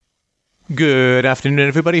Good afternoon,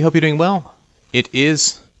 everybody. Hope you're doing well. It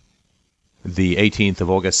is the 18th of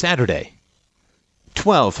August, Saturday,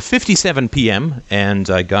 12:57 p.m., and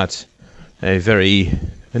I got a very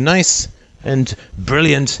nice and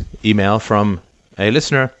brilliant email from a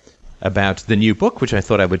listener about the new book, which I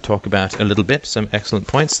thought I would talk about a little bit. Some excellent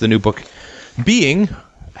points. The new book being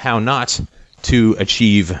How Not to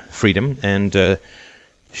Achieve Freedom. And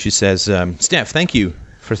she says, Steph, thank you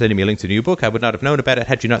for sending me a link to the new book. I would not have known about it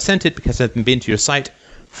had you not sent it because I haven't been to your site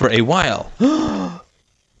for a while.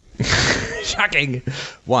 Shocking.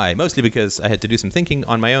 Why? Mostly because I had to do some thinking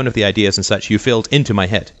on my own of the ideas and such you filled into my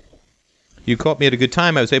head. You caught me at a good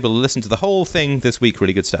time. I was able to listen to the whole thing this week.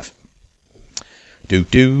 Really good stuff. So he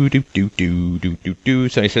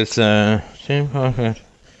says,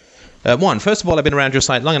 one, first of all, I've been around your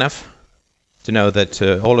site long enough to know that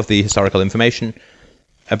all of the historical information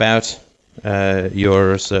about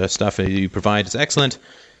your stuff you provide is excellent.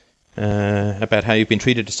 About how you've been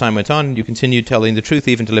treated as time went on. You continued telling the truth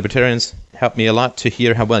even to libertarians. Helped me a lot to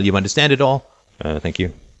hear how well you understand it all. Thank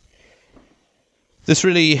you. This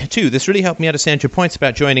really helped me understand your points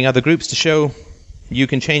about joining other groups to show you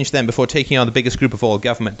can change them before taking on the biggest group of all,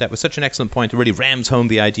 government. That was such an excellent point. It really rams home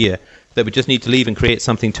the idea that we just need to leave and create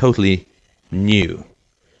something totally new.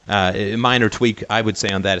 A minor tweak, I would say,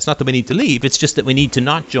 on that. It's not that we need to leave, it's just that we need to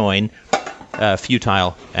not join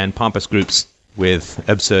futile and pompous groups with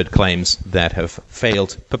absurd claims that have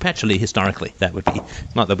failed perpetually historically. That would be,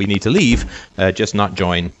 not that we need to leave, just not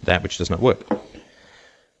join that which does not work.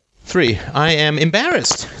 3, I am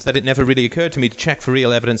embarrassed that it never really occurred to me to check for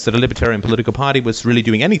real evidence that a libertarian political party was really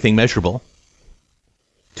doing anything measurable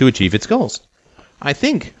to achieve its goals. I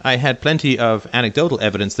think I had plenty of anecdotal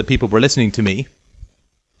evidence that people were listening to me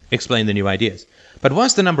explain the new ideas. But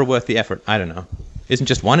was the number worth the effort? I don't know. Isn't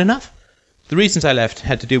just one enough? The reasons I left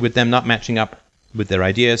had to do with them not matching up with their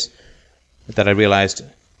ideas, that I realized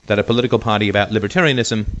that a political party about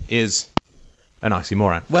libertarianism is an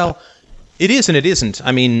oxymoron. Well, it is and it isn't.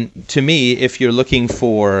 I mean, to me, if you're looking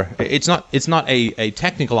for... It's not a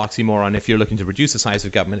technical oxymoron if you're looking to reduce the size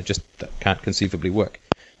of government. It just can't conceivably work.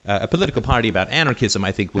 A political party about anarchism,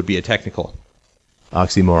 I think, would be a technical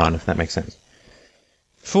oxymoron, if that makes sense.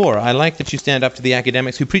 4, I like that you stand up to the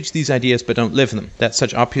academics who preach these ideas but don't live them. That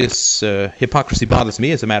such obvious hypocrisy bothers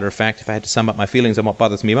me. As a matter of fact, if I had to sum up my feelings on what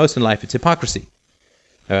bothers me most in life, it's hypocrisy.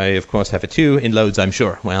 I, of course, have it too, in loads, I'm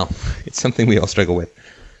sure. Well, it's something we all struggle with.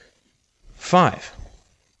 5,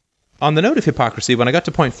 on the note of hypocrisy, when I got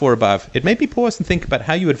to point 4 above, it made me pause and think about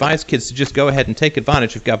how you advise kids to just go ahead and take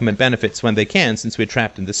advantage of government benefits when they can, since we're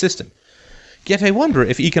trapped in the system. Yet I wonder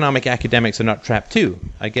if economic academics are not trapped too.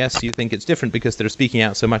 I guess you think it's different because they're speaking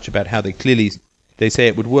out so much about how they say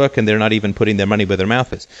it would work and they're not even putting their money where their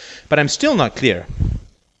mouth is. But I'm still not clear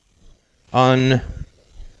on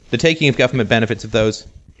the taking of government benefits of those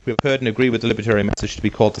who have heard and agree with the libertarian message to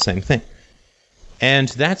be called the same thing. And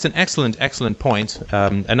that's an excellent, excellent point.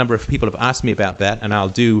 A number of people have asked me about that, and I'll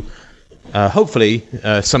do, hopefully,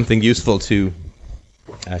 something useful to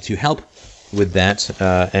help with that,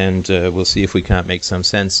 and we'll see if we can't make some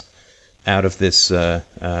sense out of this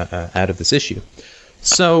issue.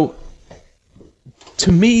 So,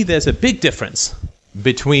 to me, there's a big difference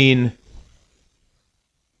between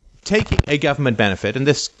taking a government benefit, and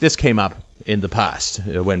this came up in the past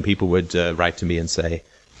when people would write to me and say,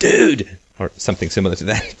 "Dude," or something similar to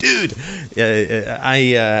that, "Dude,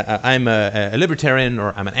 I'm a libertarian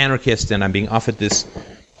or I'm an anarchist, and I'm being offered this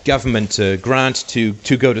government grant to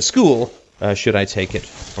go to school. Should I take it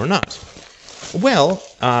or not?" Well,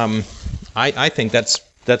 I think that's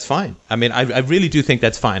fine. I mean, I really do think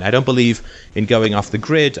that's fine. I don't believe in going off the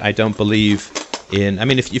grid. I don't believe in... I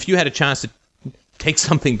mean, if you had a chance to take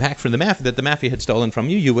something back from the mafia that the mafia had stolen from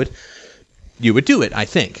you, you would do it, I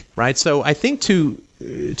think, right? So I think to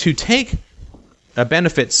take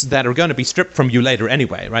benefits that are going to be stripped from you later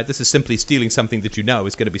anyway, right? This is simply stealing something that you know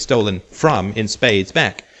is going to be stolen from in spades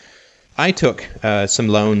back. I took some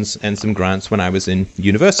loans and some grants when I was in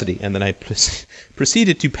university, and then I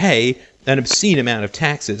proceeded to pay an obscene amount of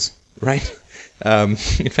taxes, right? In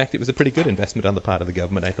fact, it was a pretty good investment on the part of the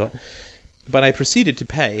government, I thought. But I proceeded to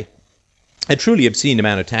pay a truly obscene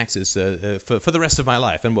amount of taxes for the rest of my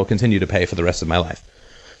life, and will continue to pay for the rest of my life.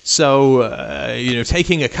 So,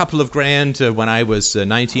 taking a couple of grand when I was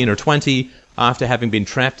 19 or 20, after having been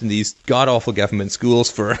trapped in these god-awful government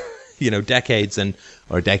schools for... decades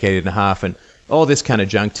or a decade and a half and all this kind of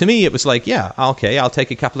junk. To me, it was like, yeah, okay, I'll take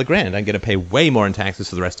a couple of grand. I'm going to pay way more in taxes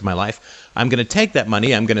for the rest of my life. I'm going to take that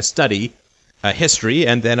money, I'm going to study history,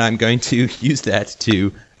 and then I'm going to use that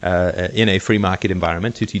to, in a free market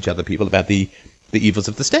environment, to teach other people about the evils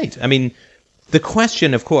of the state. I mean, The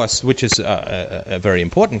question, of course, which is a very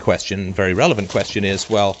important question, very relevant question, is,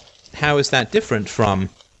 well, how is that different from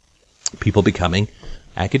people becoming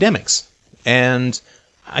academics? And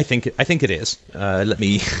I think it is. Let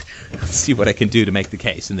me see what I can do to make the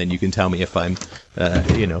case, and then you can tell me if I'm,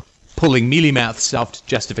 pulling mealy-mouthed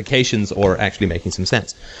self-justifications or actually making some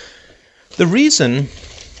sense. The reason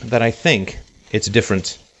that I think it's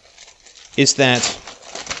different is that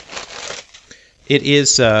it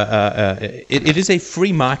is a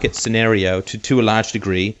free market scenario to a large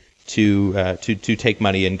degree to take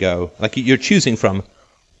money and go. Like, you're choosing from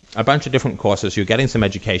a bunch of different courses, you're getting some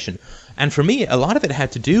education. And for me, a lot of it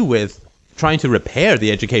had to do with trying to repair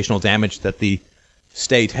the educational damage that the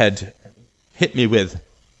state had hit me with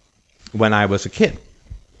when I was a kid.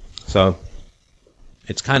 So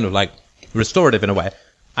it's kind of like restorative in a way.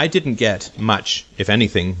 I didn't get much, if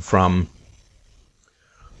anything, from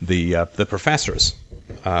the professors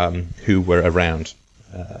who were around.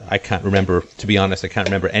 I can't remember, to be honest, I can't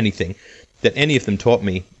remember anything that any of them taught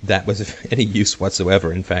me that was of any use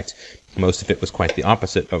whatsoever. In fact, most of it was quite the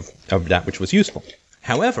opposite of that which was useful.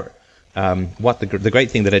 However, what the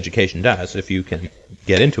great thing that education does, if you can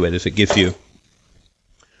get into it, is it gives you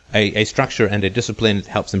a structure and a discipline. It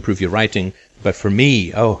helps improve your writing. But for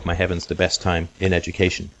me, oh my heavens, the best time in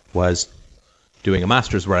education was doing a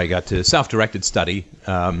master's where I got to self-directed study.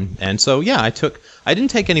 And so, yeah, I didn't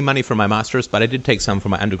take any money for my master's, but I did take some for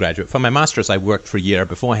my undergraduate. For my master's, I worked for a year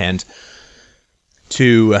beforehand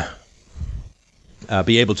to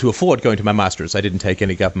be able to afford going to my master's. I didn't take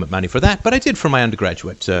any government money for that, but I did for my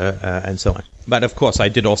undergraduate and so on. But of course, I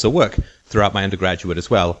did also work throughout my undergraduate as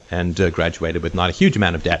well, and graduated with not a huge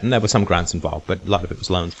amount of debt, and there were some grants involved, but a lot of it was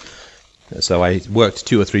loans. So I worked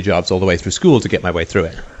 2 or 3 jobs all the way through school to get my way through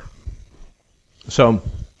it. So,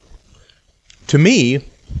 to me,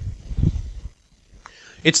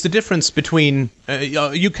 it's the difference between,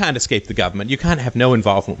 you can't escape the government, you can't have no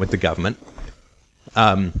involvement with the government,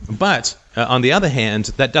 but on the other hand,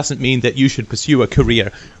 that doesn't mean that you should pursue a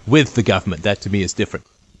career with the government. That to me is different.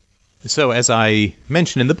 So as I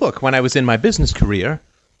mentioned in the book, when I was in my business career,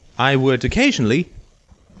 I would occasionally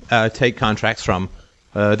take contracts from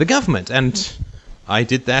the government, and I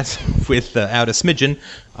did that without a smidgen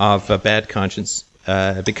of bad conscience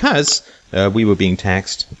because we were being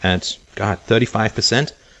taxed at,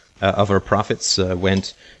 35% of our profits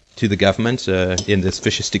went to the government in this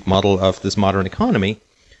fascistic model of this modern economy.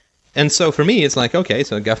 And so for me, it's like, okay,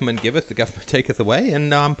 so the government giveth, the government taketh away,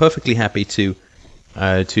 and I'm perfectly happy to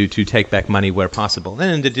take back money where possible.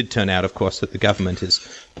 And it did turn out, of course, that the government is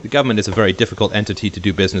a very difficult entity to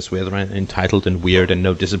do business with, right? Entitled and weird and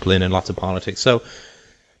no discipline and lots of politics. So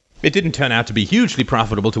it didn't turn out to be hugely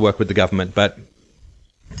profitable to work with the government, but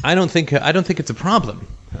I don't think it's a problem.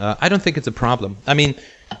 I don't think it's a problem. I mean,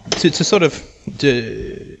 if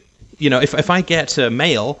I get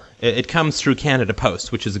mail, it comes through Canada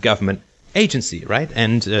Post, which is a government agency, right?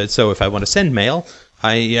 And so if I want to send mail,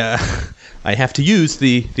 I have to use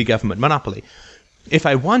the government monopoly. If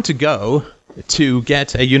I want to go to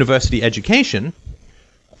get a university education,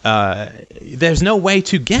 there's no way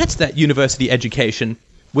to get that university education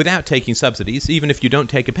without taking subsidies. Even if you don't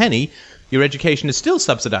take a penny, your education is still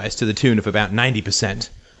subsidized to the tune of about 90%,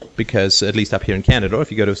 because at least up here in Canada, or if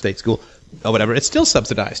you go to a state school or whatever, it's still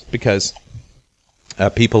subsidized because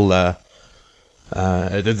people the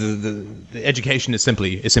education is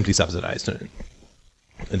simply subsidized.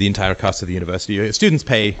 The entire cost of the university. Students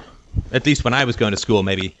pay, at least when I was going to school,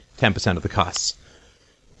 maybe 10% of the costs.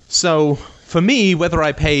 So for me, whether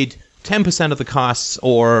I paid 10% of the costs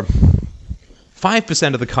or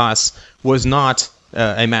 5% of the costs was not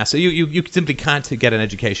a massive. You simply can't get an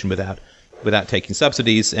education without taking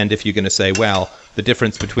subsidies. And if you're going to say, well, the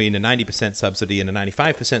difference between a 90% subsidy and a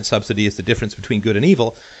 95% subsidy is the difference between good and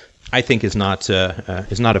evil, I think is not a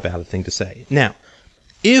valid thing to say. Now,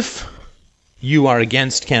 if you are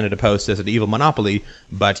against Canada Post as an evil monopoly,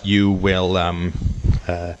 but you will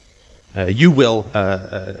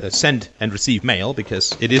send and receive mail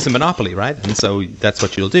because it is a monopoly, right? And so that's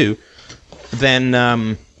what you'll do.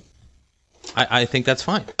 Then I think that's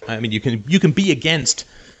fine. I mean, you can be against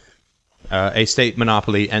a state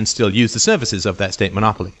monopoly and still use the services of that state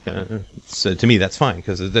monopoly. So to me, that's fine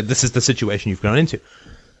because this is the situation you've grown into.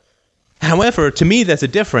 However, to me, there's a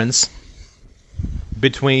difference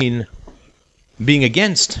between being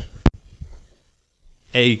against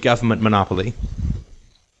a government monopoly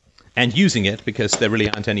and using it because there really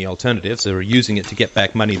aren't any alternatives, or using it to get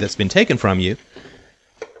back money that's been taken from you,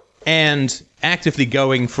 and actively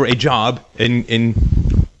going for a job in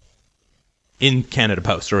Canada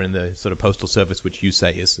Post, or in the sort of postal service which you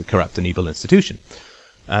say is a corrupt and evil institution.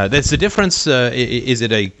 There's a difference. Is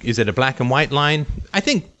it a black and white line? I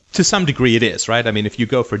think to some degree it is, right? I mean, if you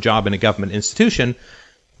go for a job in a government institution,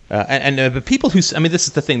 but people who, I mean, this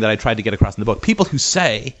is the thing that I tried to get across in the book. People who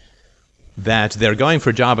say that they're going for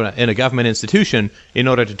a job in a government institution in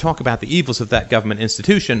order to talk about the evils of that government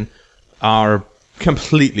institution are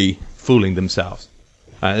completely fooling themselves.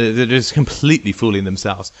 They're just completely fooling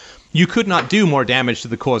themselves. You could not do more damage to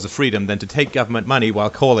the cause of freedom than to take government money while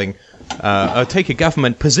calling, take a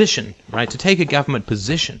government position, right? To take a government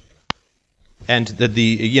position. And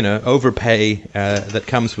the overpay that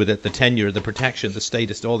comes with it, the tenure, the protection, the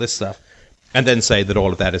status, all this stuff, and then say that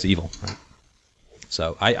all of that is evil. Right?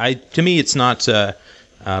 So to me, it's not,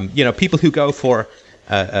 people who go for,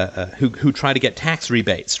 who try to get tax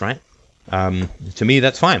rebates, right? To me,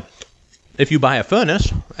 that's fine. If you buy a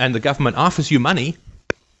furnace and the government offers you money,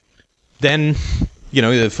 then,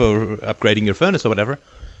 for upgrading your furnace or whatever,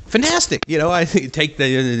 fantastic. I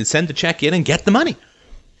send the check in and get the money.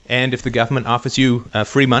 And if the government offers you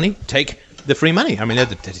free money, take the free money. I mean,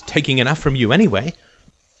 they're taking enough from you anyway.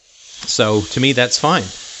 So to me, that's fine.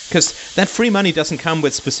 Because that free money doesn't come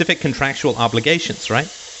with specific contractual obligations, right?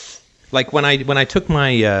 Like when I took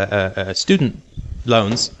my student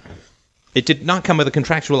loans, it did not come with a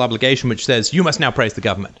contractual obligation which says you must now praise the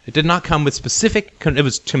government. It did not come with specific. It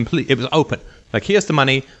was complete. It was open. Like, here's the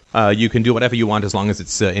money. You can do whatever you want as long as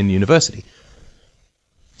it's in the university.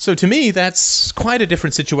 So to me, that's quite a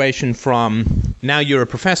different situation from now you're a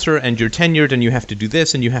professor and you're tenured and you have to do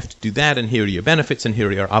this and you have to do that and here are your benefits and here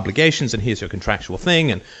are your obligations and here's your contractual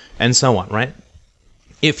thing and so on, right?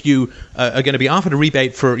 If you are going to be offered a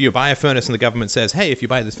rebate for you buy a furnace and the government says, hey, if you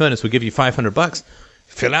buy this furnace, we'll give you $500.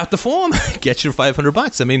 Fill out the form, get your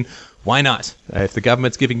 $500. I mean, why not? If the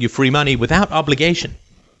government's giving you free money without obligation,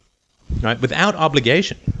 right? Without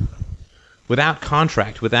obligation. Without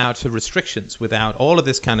contract, without restrictions, without all of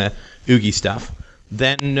this kind of oogie stuff,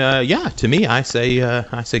 then to me, I say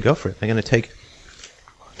go for it. They're going to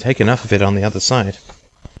take enough of it on the other side.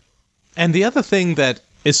 And the other thing that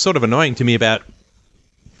is sort of annoying to me about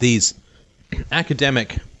these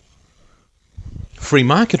academic free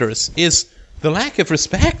marketers is the lack of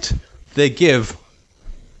respect they give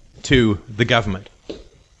to the government,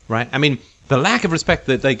 right? I mean, the lack of respect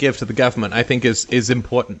that they give to the government, I think, is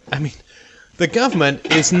important. I mean, the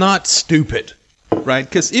government is not stupid, right?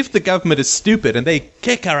 Because if the government is stupid and they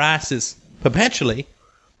kick our asses perpetually,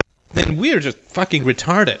 then we're just fucking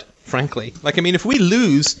retarded, frankly. Like, I mean, if we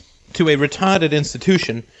lose to a retarded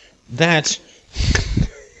institution that,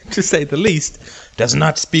 to say the least, does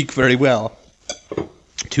not speak very well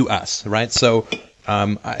to us, right? So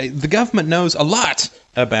the government knows a lot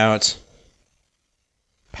about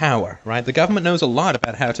power, right? The government knows a lot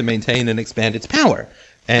about how to maintain and expand its power.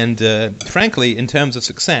 And frankly, in terms of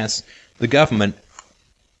success, the government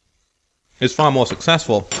is far more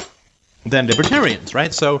successful than libertarians,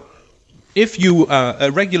 right? So if you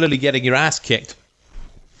are regularly getting your ass kicked,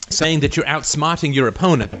 saying that you're outsmarting your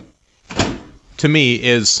opponent, to me,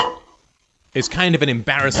 is kind of an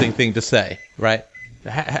embarrassing thing to say, right?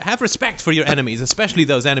 Have respect for your enemies, especially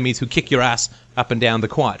those enemies who kick your ass up and down the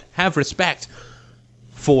quad. Have respect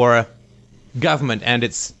for government and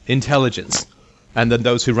its intelligence, and then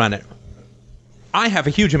those who run it. I have a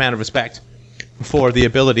huge amount of respect for the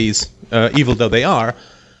abilities, evil though they are,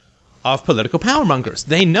 of political power mongers.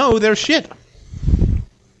 They know their shit.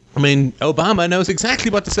 I mean, Obama knows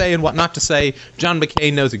exactly what to say and what not to say. John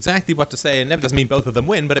McCain knows exactly what to say, and that doesn't mean both of them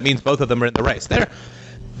win, but it means both of them are in the race.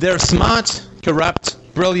 They're smart, corrupt,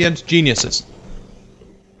 brilliant geniuses.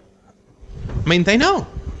 I mean, they know.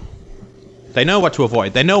 They know what to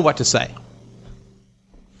avoid. They know what to say.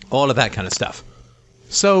 All of that kind of stuff.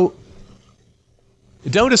 So,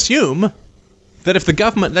 don't assume that if the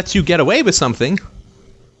government lets you get away with something,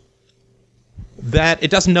 that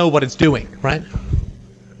it doesn't know what it's doing, right?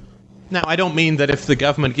 Now, I don't mean that if the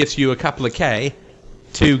government gives you a couple of K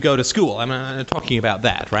to go to school. I'm not talking about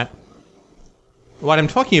that, right? What I'm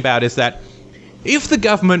talking about is that if the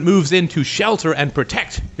government moves in to shelter and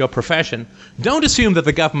protect your profession, don't assume that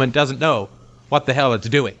the government doesn't know what the hell it's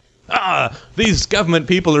doing. These government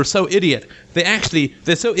people are so idiot.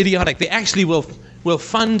 They're so idiotic. They actually will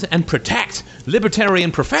fund and protect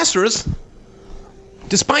libertarian professors,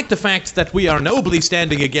 despite the fact that we are nobly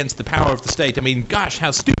standing against the power of the state. I mean, gosh,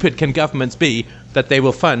 how stupid can governments be that they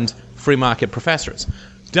will fund free market professors?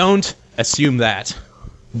 Don't assume that.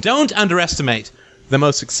 Don't underestimate the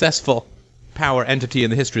most successful power entity in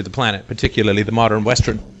the history of the planet, particularly the modern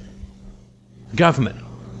Western government.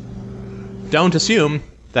 Don't assume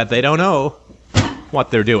that they don't know what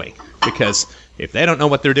they're doing, because if they don't know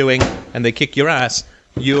what they're doing and they kick your ass,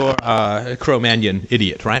 you're a Cro-Magnon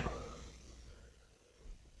idiot, right?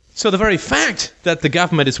 So the very fact that the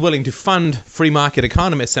government is willing to fund free market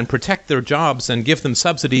economists and protect their jobs and give them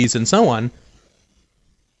subsidies and so on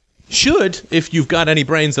should, if you've got any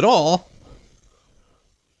brains at all,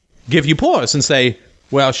 give you pause and say,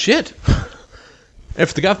 well, shit.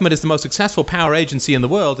 If the government is the most successful power agency in the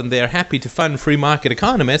world and they are happy to fund free market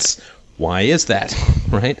economists, why is that,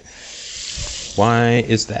 right? Why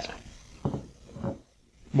is that?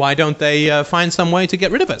 Why don't they find some way to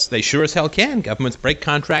get rid of us? They sure as hell can. Governments break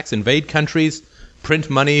contracts, invade countries, print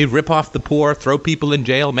money, rip off the poor, throw people in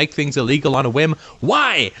jail, make things illegal on a whim.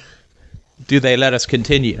 Why do they let us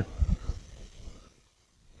continue?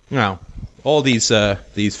 Now, all these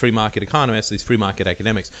free market economists, these free market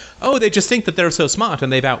academics, they just think that they're so smart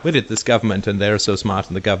and they've outwitted this government and they're so smart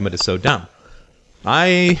and the government is so dumb.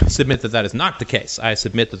 I submit that that is not the case. I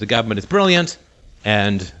submit that the government is brilliant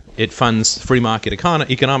and it funds free market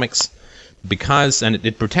economics because, and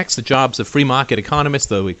it protects the jobs of free market economists,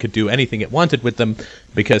 though it could do anything it wanted with them,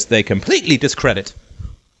 because they completely discredit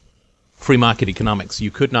free market economics.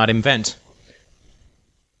 You could not invent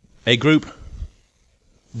a group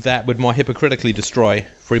that would more hypocritically destroy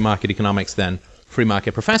free market economics than free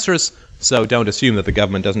market professors, so don't assume that the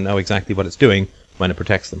government doesn't know exactly what it's doing when it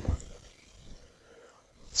protects them.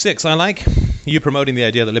 6, I like you promoting the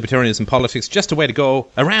idea that libertarianism politics is just a way to go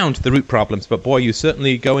around the root problems, but boy, you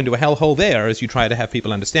certainly go into a hellhole there as you try to have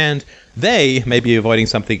people understand they may be avoiding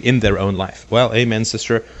something in their own life. Well, amen,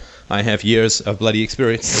 sister. I have years of bloody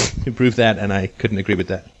experience to prove that, and I couldn't agree with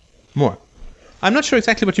that more. I'm not sure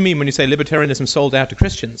exactly what you mean when you say libertarianism sold out to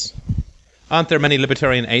Christians. Aren't there many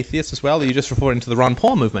libertarian atheists as well? Are you just referring to the Ron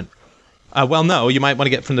Paul movement? Well, no, you might want to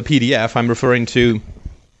get from the PDF. I'm referring to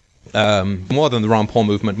more than the Ron Paul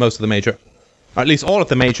movement. Most of the major, or at least all of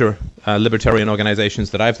the major libertarian organizations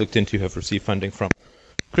that I've looked into have received funding from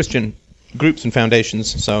Christian groups and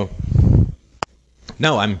foundations. So,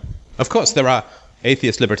 no, of course there are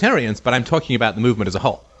atheist libertarians, but I'm talking about the movement as a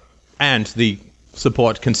whole and the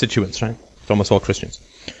support constituents, right? It's almost all Christians.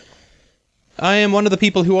 I am one of the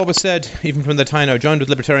people who always said, even from the time I joined with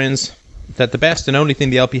libertarians, that the best and only thing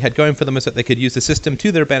the LP had going for them was that they could use the system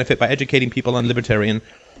to their benefit by educating people on libertarian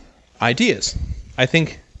ideas. I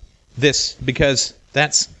think this because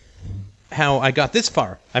that's how I got this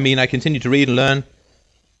far. I mean, I continued to read and learn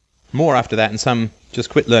more after that, and some just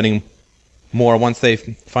quit learning more once they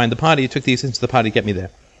find the party. It took the essence of the party to get me there.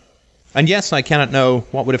 And yes, I cannot know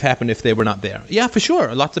what would have happened if they were not there. Yeah, for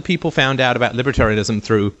sure. Lots of people found out about libertarianism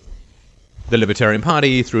through the Libertarian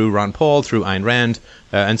Party, through Ron Paul, through Ayn Rand,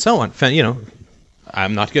 and so on. You know,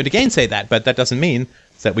 I'm not going to gainsay that, but that doesn't mean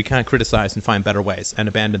that we can't criticize and find better ways and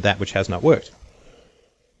abandon that which has not worked.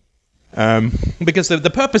 Because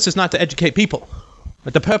the purpose is not to educate people,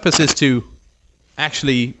 but the purpose is to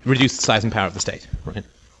actually reduce the size and power of the state. Right?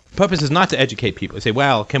 The purpose is not to educate people. You say,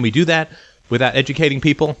 well, can we do that without educating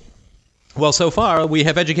people? Well, so far we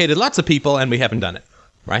have educated lots of people and we haven't done it,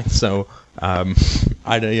 right? So,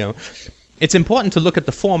 it's important to look at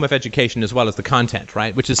the form of education as well as the content,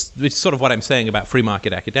 right? Which is sort of what I'm saying about free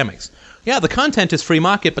market academics. Yeah, the content is free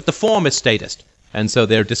market, but the form is statist, and so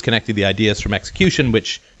they're disconnecting the ideas from execution,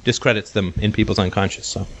 which discredits them in people's unconscious.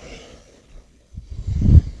 So,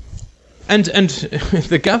 and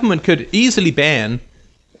the government could easily ban.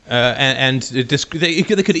 They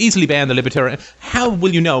could easily ban the libertarian. How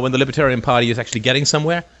will you know when the Libertarian Party is actually getting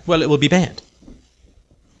somewhere? Well, it will be banned,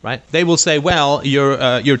 right? They will say, "Well,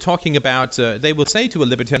 you're talking about." They will say to a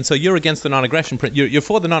libertarian, "So you're against the non-aggression. You're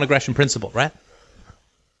for the non-aggression principle, right?"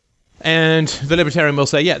 And the libertarian will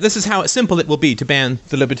say, "Yeah, this is how simple it will be to ban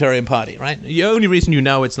the Libertarian Party, right? The only reason you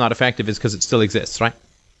know it's not effective is because it still exists, right?"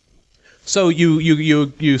 So you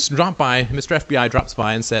drop by, Mr. FBI drops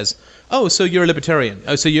by and says, "Oh, so you're a libertarian.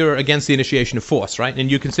 Oh, so you're against the initiation of force, right? And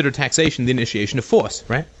you consider taxation the initiation of force,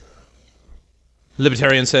 right?" The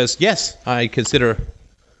libertarian says, "Yes, I consider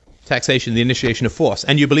taxation the initiation of force.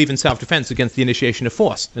 And you believe in self-defense against the initiation of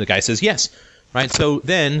force." And the guy says, "Yes." Right? So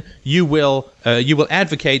then you will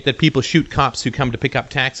advocate that people shoot cops who come to pick up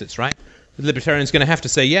taxes, right? The libertarian's going to have to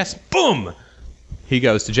say yes. Boom! He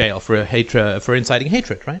goes to jail for inciting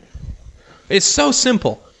hatred, right? It's so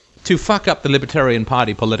simple to fuck up the Libertarian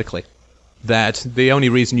Party politically that the only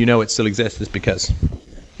reason you know it still exists is because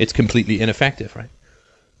it's completely ineffective, right?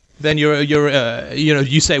 Then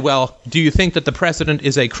you say, "Well, do you think that the president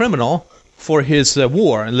is a criminal for his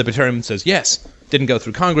war?" And the Libertarian says, "Yes. Didn't go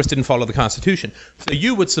through Congress, didn't follow the Constitution." So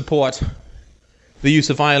you would support the use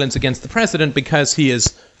of violence against the president because he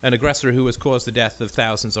is an aggressor who has caused the death of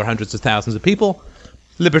thousands or hundreds of thousands of people.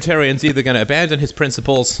 libertarian's either going to abandon his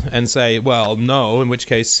principles and say, well, no, in which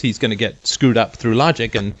case he's going to get screwed up through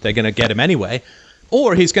logic and they're going to get him anyway,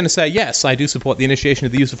 or he's going to say, yes, I do support the initiation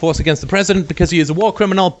of the use of force against the president because he is a war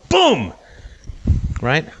criminal. Boom!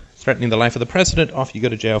 Right? Threatening the life of the president, off you go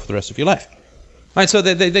to jail for the rest of your life. Right, so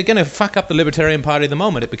they're going to fuck up the Libertarian Party the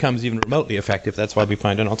moment it becomes even remotely effective. That's why we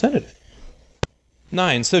find an alternative.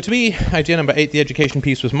 9. So to me, idea number 8, the education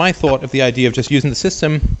piece, was my thought of the idea of just using the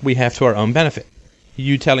system we have to our own benefit.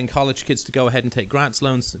 You telling college kids to go ahead and take grants,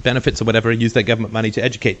 loans, benefits, or whatever, use their government money to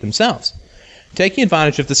educate themselves. Taking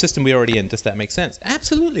advantage of the system we're already in, does that make sense?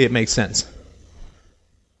 Absolutely it makes sense.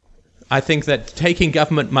 I think that taking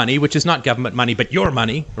government money, which is not government money, but your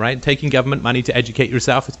money, right? Taking government money to educate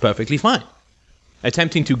yourself is perfectly fine.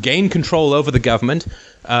 Attempting to gain control over the government,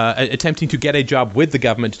 attempting to get a job with the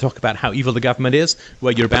government to talk about how evil the government is,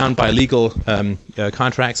 where you're bound by legal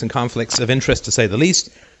contracts and conflicts of interest, to say the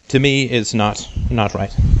least, to me is not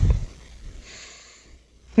right.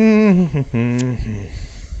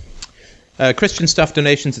 Christian stuff,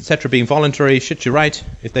 donations, etc. being voluntary, shit, you're right.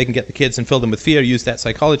 If they can get the kids and fill them with fear, use that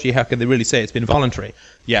psychology, how can they really say it's been voluntary?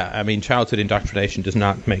 Yeah, I mean, childhood indoctrination does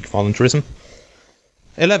not make voluntarism.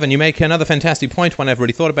 11, you make another fantastic point, one I've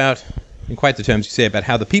already thought about, in quite the terms you say, about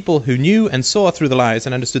how the people who knew and saw through the lies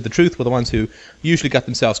and understood the truth were the ones who usually got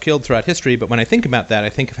themselves killed throughout history. But when I think about that, I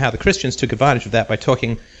think of how the Christians took advantage of that by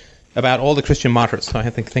talking about all the Christian martyrs. So I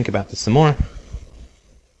have to think about this some more.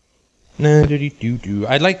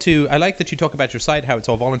 I like that you talk about your site, how it's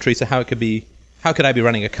all voluntary, so how could I be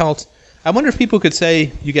running a cult? I wonder if people could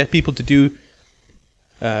say you get people to do,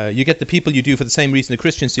 you get the people you do for the same reason the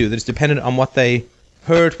Christians do, that it's dependent on what they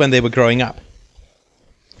heard when they were growing up.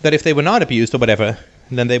 That if they were not abused or whatever,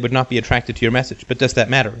 then they would not be attracted to your message. But does that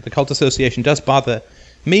matter? The cult association does bother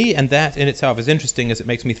me, and that in itself is interesting, as it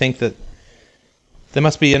makes me think that there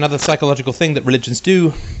must be another psychological thing that religions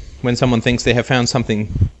do when someone thinks they have found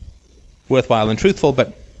something worthwhile and truthful.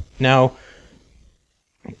 But now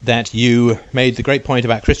that you made the great point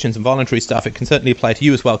about Christians and voluntary stuff, it can certainly apply to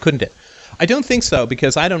you as well, couldn't it? I don't think so,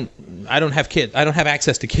 because I don't have kids. I don't have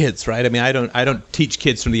access to kids, right? I mean, I don't teach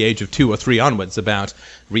kids from the age of 2 or 3 onwards about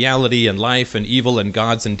reality and life and evil and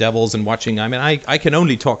gods and devils and watching. I mean, I can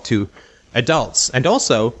only talk to adults, and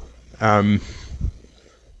also,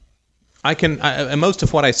 most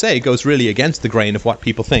of what I say goes really against the grain of what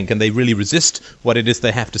people think, and they really resist what it is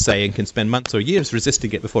they have to say, and can spend months or years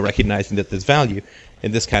resisting it before recognizing that there's value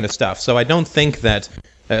in this kind of stuff. So I don't think that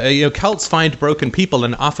cults find broken people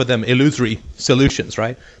and offer them illusory solutions,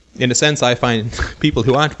 right? In a sense, I find people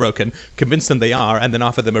who aren't broken, convince them they are, and then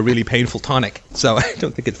offer them a really painful tonic. So I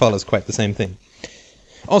don't think it follows quite the same thing.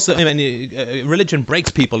 Also, I mean, religion breaks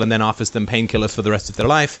people and then offers them painkillers for the rest of their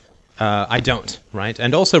life. I don't, right?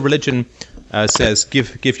 And also religion says,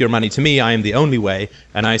 give your money to me, I am the only way.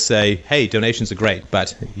 And I say, hey, donations are great,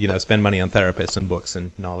 but, spend money on therapists and books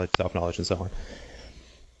and knowledge, self-knowledge and so on.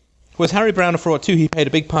 Was Harry Browne a fraud too? He played a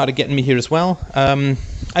big part of getting me here as well.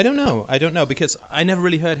 I don't know, because I never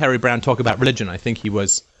really heard Harry Browne talk about religion. I think he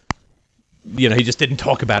was, he just didn't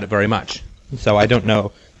talk about it very much. So I don't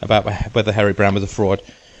know about whether Harry Browne was a fraud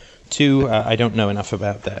too. I don't know enough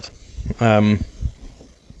about that.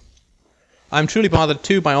 I'm truly bothered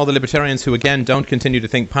too by all the libertarians who, again, don't continue to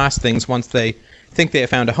think past things once they think they have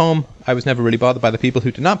found a home. I was never really bothered by the people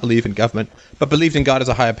who did not believe in government, but believed in God as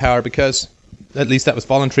a higher power, because at least that was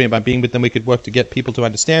voluntary, and by being with them we could work to get people to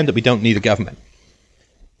understand that we don't need a government.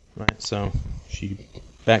 Right, so she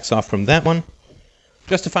backs off from that one.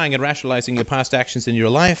 Justifying and rationalizing your past actions in your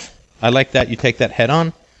life. I like that you take that head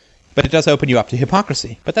on, but it does open you up to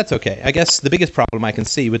hypocrisy. But that's okay. I guess the biggest problem I can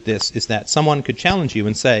see with this is that someone could challenge you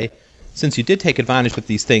and say, since you did take advantage of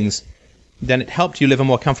these things, then it helped you live a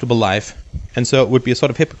more comfortable life, and so it would be a sort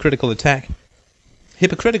of hypocritical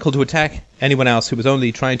to attack anyone else who was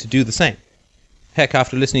only trying to do the same. Heck,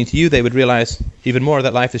 after listening to you, they would realize even more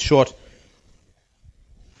that life is short,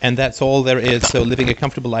 and that's all there is, so living a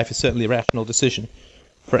comfortable life is certainly a rational decision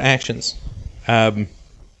for actions. Well,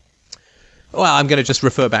 I'm going to just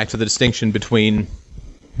refer back to the distinction between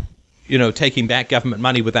taking back government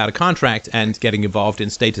money without a contract and getting involved in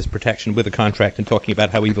status protection with a contract and talking about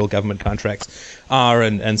how evil government contracts are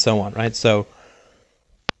and so on, right? So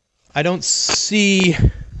I don't see...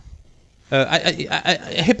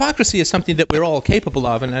 hypocrisy is something that we're all capable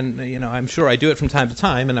of, and I'm sure I do it from time to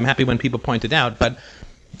time, and I'm happy when people point it out, but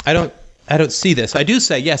I don't see this. I do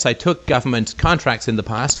say, yes, I took government contracts in the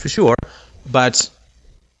past, for sure, but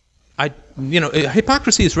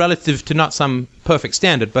hypocrisy is relative to not some perfect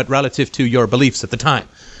standard, but relative to your beliefs at the time,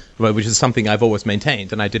 which is something I've always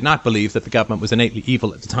maintained. And I did not believe that the government was innately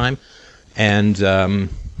evil at the time. and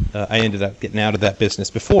I ended up getting out of that business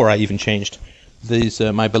before I even changed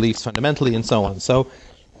my beliefs fundamentally and so on. So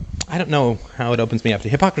I don't know how it opens me up to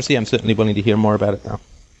hypocrisy. I'm certainly willing to hear more about it now.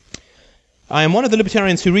 I am one of the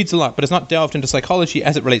libertarians who reads a lot, but has not delved into psychology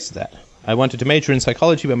as it relates to that. I wanted to major in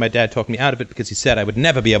psychology, but my dad talked me out of it because he said I would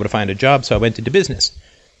never be able to find a job, so I went into business.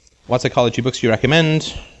 What psychology books do you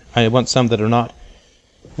recommend? I want some that are not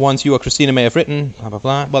ones you or Christina may have written, blah, blah,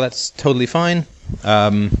 blah. Well, that's totally fine.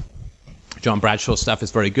 John Bradshaw's stuff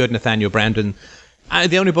is very good. Nathaniel Branden.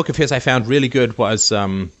 The only book of his I found really good was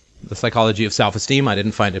The Psychology of Self-Esteem. I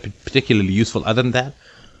didn't find it particularly useful other than that.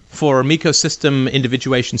 For ecosystem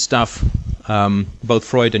individuation stuff, both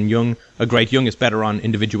Freud and Jung, Jung is better on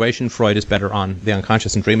individuation. Freud is better on the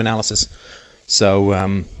unconscious and dream analysis.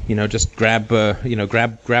 So, just grab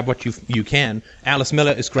what you can. Alice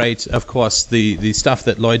Miller is great. Of course, the stuff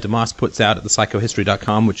that Lloyd DeMoss puts out at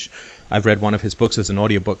thepsychohistory.com, which I've read one of his books as an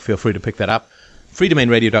audiobook. Feel free to pick that up.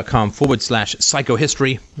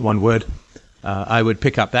 freedomainradio.com/psychohistory, one word. I would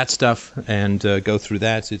pick up that stuff and go through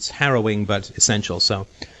that. It's harrowing but essential. So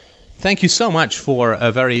thank you so much for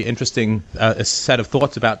a very interesting set of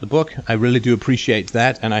thoughts about the book. I really do appreciate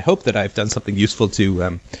that, and I hope that I've done something useful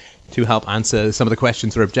to help answer some of the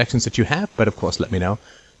questions or objections that you have. But of course, let me know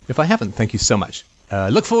if I haven't. Thank you so much.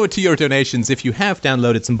 Look forward to your donations. If you have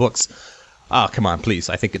downloaded some books, come on, please.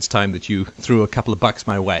 I think it's time that you threw a couple of bucks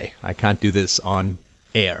my way. I can't do this on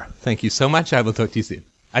air. Thank you so much. I will talk to you soon.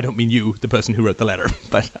 I don't mean you, the person who wrote the letter,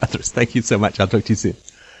 but others. Thank you so much. I'll talk to you soon.